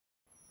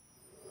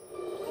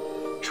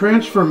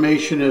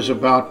Transformation is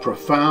about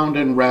profound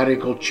and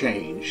radical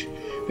change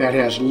that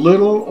has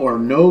little or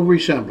no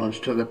resemblance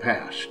to the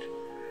past.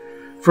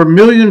 For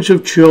millions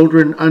of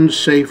children,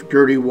 unsafe,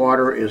 dirty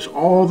water is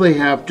all they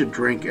have to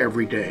drink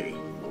every day.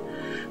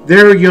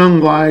 Their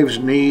young lives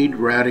need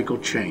radical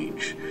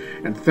change,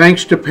 and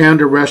thanks to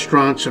Panda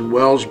restaurants and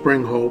Wells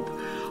Bring Hope,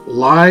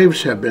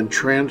 lives have been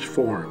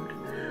transformed.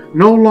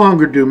 No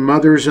longer do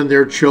mothers and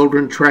their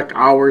children trek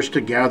hours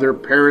to gather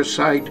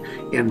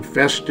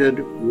parasite-infested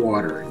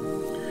water.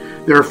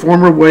 Their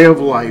former way of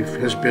life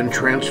has been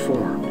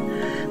transformed.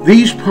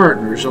 These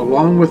partners,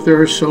 along with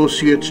their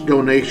associates'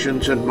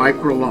 donations and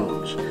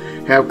microloans,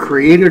 have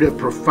created a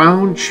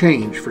profound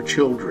change for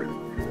children,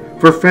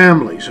 for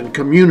families and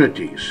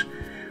communities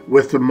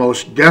with the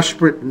most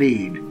desperate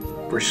need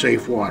for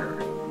safe water.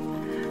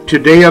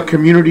 Today, a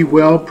community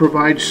well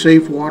provides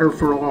safe water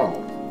for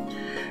all.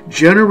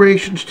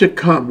 Generations to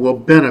come will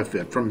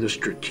benefit from the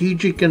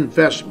strategic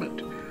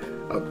investment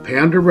of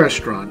Panda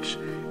restaurants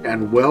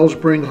and Wells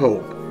Bring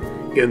Hope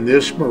in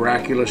this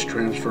miraculous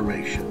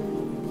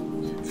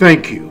transformation.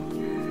 Thank you.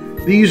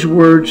 These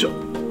words,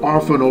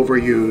 often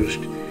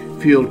overused,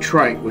 feel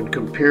trite when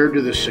compared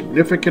to the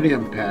significant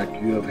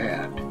impact you have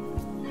had.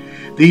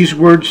 These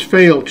words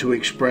fail to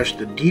express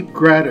the deep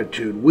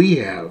gratitude we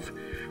have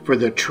for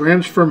the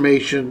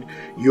transformation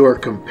your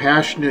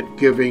compassionate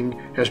giving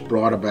has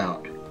brought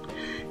about.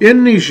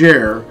 In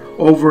Niger,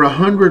 over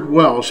 100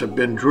 wells have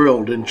been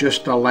drilled in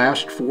just the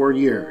last 4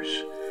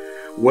 years.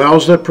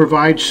 Wells that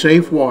provide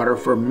safe water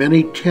for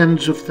many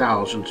tens of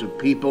thousands of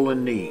people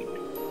in need.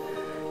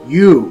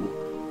 You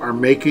are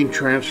making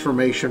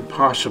transformation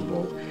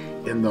possible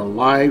in the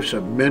lives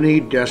of many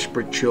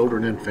desperate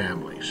children and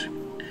families.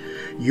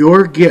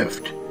 Your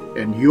gift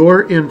and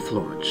your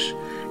influence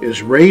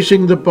is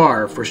raising the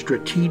bar for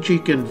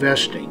strategic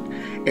investing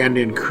and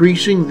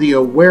increasing the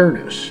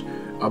awareness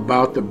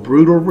about the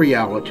brutal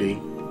reality,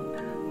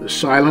 the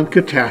silent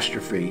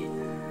catastrophe,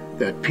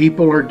 that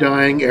people are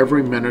dying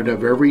every minute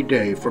of every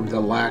day from the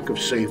lack of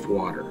safe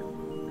water.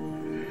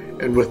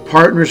 And with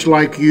partners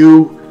like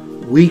you,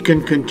 we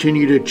can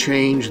continue to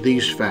change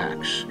these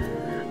facts.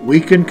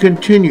 We can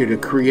continue to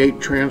create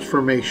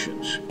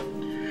transformations.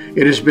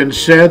 It has been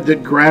said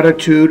that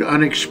gratitude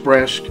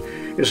unexpressed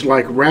is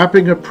like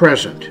wrapping a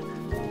present,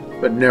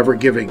 but never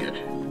giving it.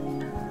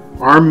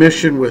 Our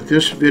mission with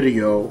this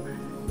video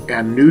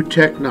and new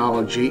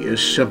technology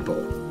is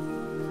simple.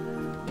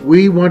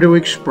 We want to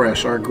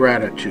express our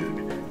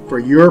gratitude for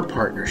your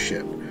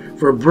partnership,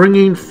 for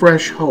bringing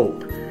fresh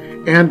hope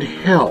and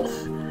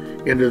health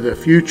into the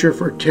future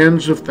for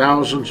tens of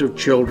thousands of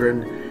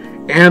children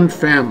and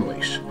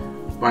families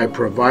by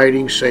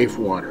providing safe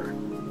water.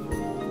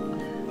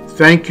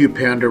 Thank you,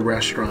 Panda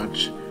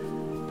Restaurants,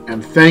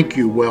 and thank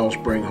you, Wells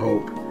Bring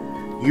Hope.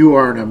 You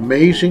are an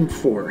amazing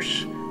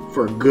force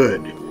for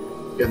good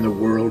in the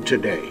world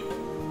today.